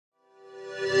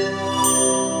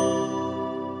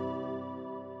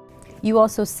You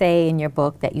also say in your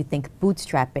book that you think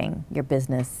bootstrapping your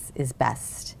business is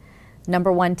best.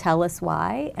 Number one, tell us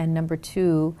why, and number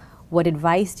two, what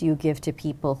advice do you give to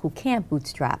people who can't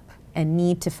bootstrap and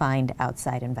need to find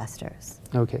outside investors?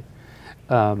 Okay.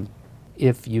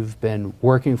 If you've been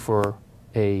working for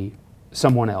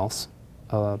someone else,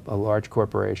 a large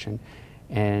corporation,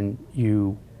 and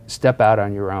you step out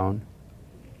on your own,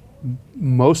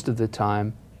 most of the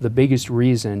time, the biggest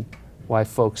reason why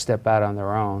folks step out on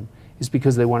their own is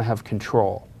because they want to have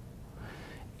control.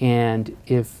 And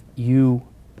if you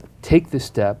take the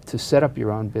step to set up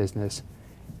your own business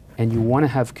and you want to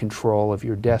have control of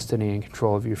your destiny and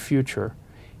control of your future,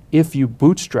 if you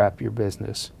bootstrap your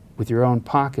business with your own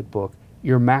pocketbook,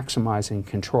 you're maximizing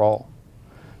control.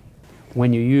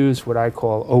 When you use what I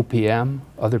call OPM,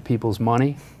 other people's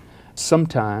money,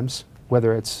 sometimes,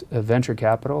 whether it's a venture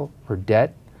capital or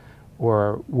debt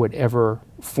or whatever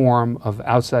form of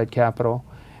outside capital,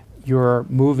 you're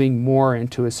moving more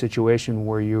into a situation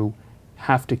where you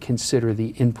have to consider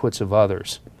the inputs of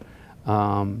others.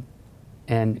 And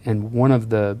one of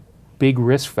the big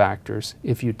risk factors,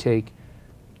 if you take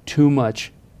too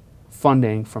much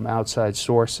funding from outside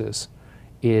sources,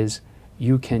 is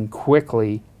you can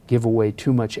quickly give away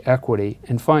too much equity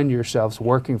and find yourselves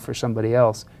working for somebody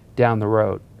else down the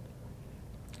road.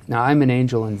 Now, I'm an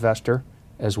angel investor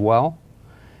as well,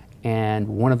 and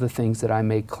one of the things that I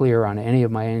make clear on any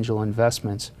of my angel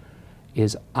investments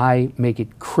is I make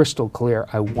it crystal clear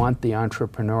I want the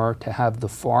entrepreneur to have the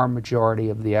far majority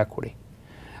of the equity,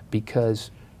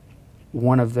 because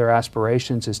one of their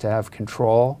aspirations is to have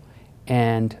control,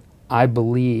 and I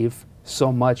believe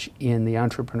so much in the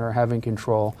entrepreneur having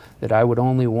control that I would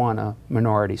only want a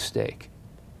minority stake.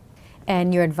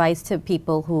 And your advice to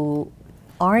people who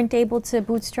aren't able to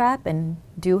bootstrap and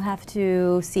do have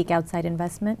to seek outside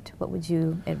investment, what would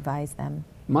you advise them?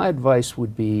 My advice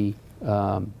would be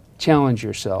challenge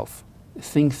yourself.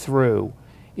 Think through,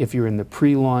 if you're in the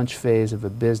pre-launch phase of a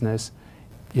business,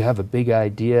 you have a big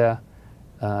idea,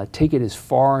 take it as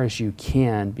far as you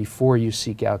can before you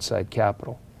seek outside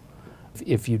capital.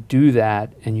 If you do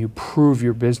that and you prove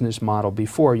your business model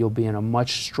before, you'll be in a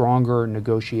much stronger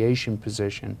negotiation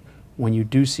position when you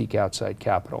do seek outside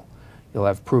capital. You'll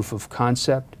have proof of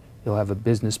concept, you'll have a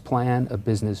business plan, a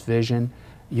business vision,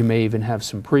 you may even have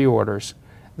some pre-orders.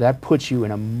 That puts you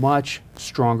in a much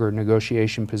stronger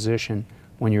negotiation position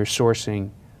when you're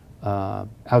sourcing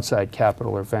outside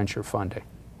capital or venture funding.